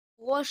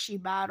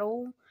plushie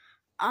battle.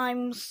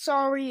 I'm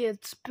sorry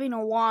it's been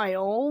a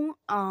while.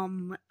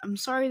 I'm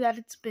sorry that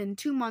it's been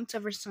 2 months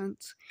ever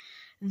since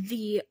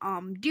the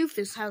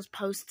doofus has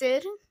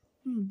posted.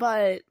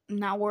 But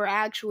now we're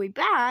actually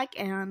back,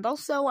 and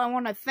also I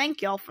want to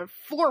thank y'all for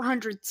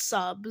 400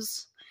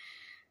 subs.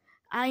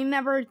 I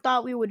never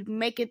thought we would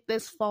make it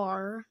this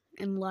far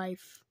in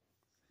life.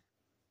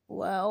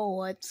 Well,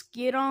 let's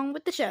get on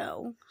with the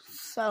show.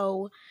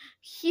 So,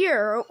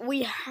 here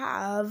we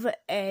have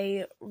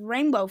a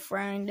rainbow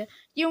friend.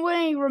 You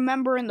may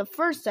remember in the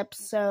first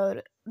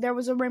episode, there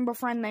was a rainbow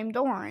friend named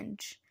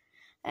Orange.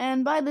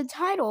 And by the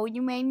title,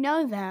 you may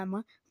know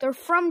them. They're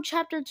from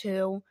Chapter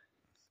 2,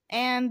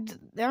 and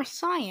they're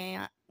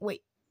Sian.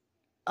 Wait.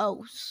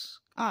 Oh,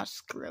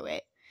 screw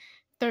it.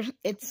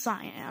 It's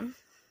Sian.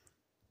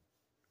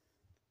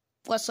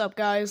 What's up,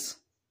 guys?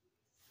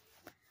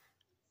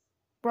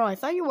 Bro, I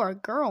thought you were a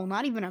girl,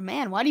 not even a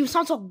man. Why do you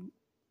sound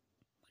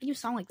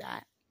like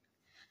that?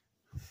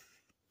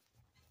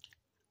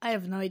 I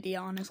have no idea,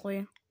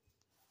 honestly.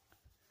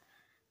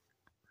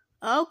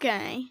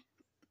 Okay.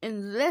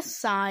 In this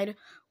side,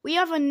 we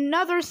have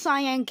another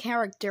Sian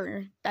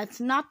character.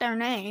 That's not their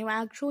name,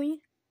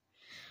 actually.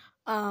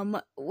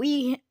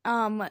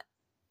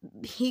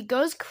 He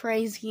goes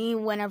crazy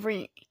whenever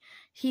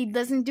he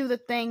doesn't do the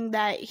thing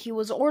that he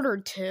was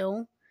ordered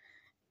to.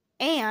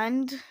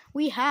 And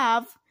we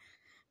have...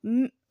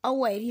 Oh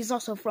wait, he's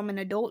also from an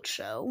adult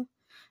show.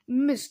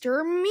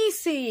 Mr.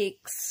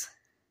 Meeseeks.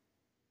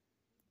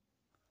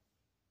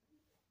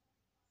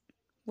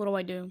 What do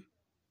I do?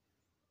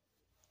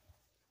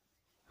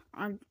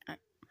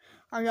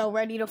 Are y'all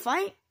ready to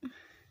fight?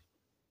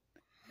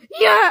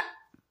 Yeah!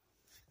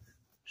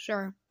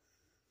 Sure.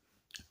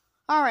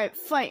 Alright,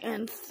 fight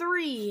in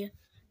 3,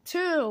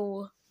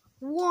 2,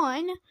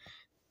 1,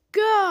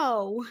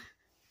 go!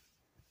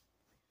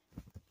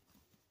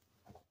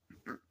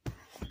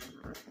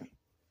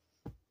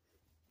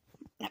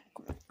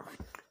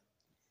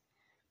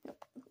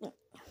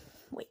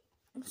 Wait,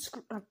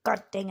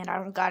 god dang it, I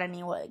don't got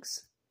any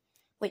legs.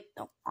 Wait,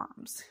 no,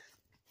 arms.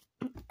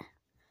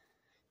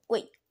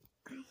 Wait.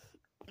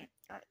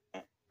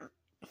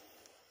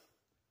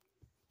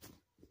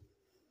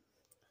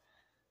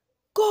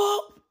 Go!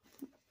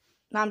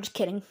 No, I'm just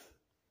kidding.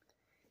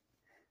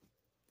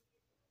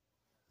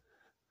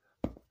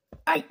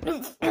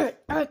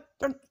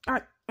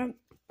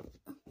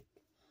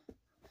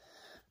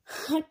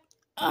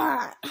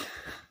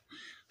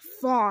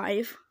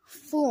 Five,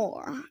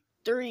 4,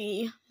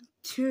 3,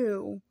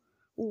 2,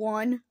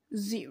 1,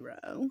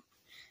 0.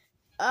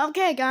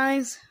 Okay,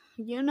 guys,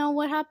 you know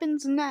what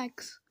happens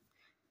next.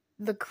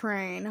 The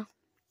crane.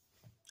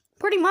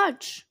 Pretty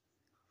much.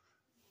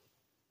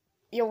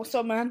 Yo, what's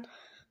up, man?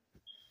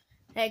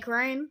 Hey,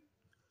 Crane,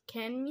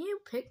 can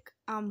you pick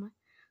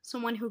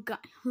someone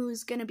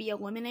who's gonna be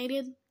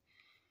eliminated?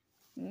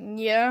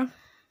 Yeah.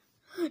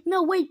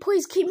 No, wait,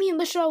 please keep me in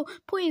the show.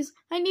 Please,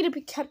 I need to be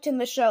kept in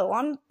the show.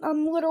 I'm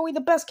literally the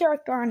best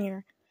character on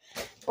here.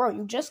 Bro,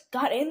 you just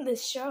got in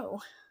this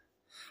show.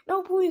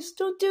 No, please,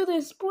 don't do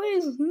this.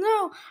 Please,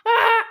 no.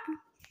 Ah!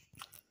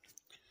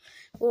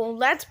 Well,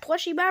 that's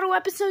Plushie Battle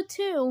Episode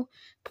 2.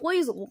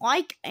 Please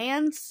like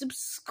and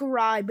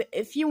subscribe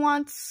if you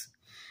want.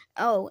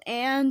 Oh,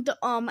 and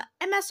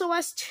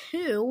MSOS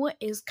 2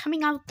 is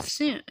coming out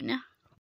soon.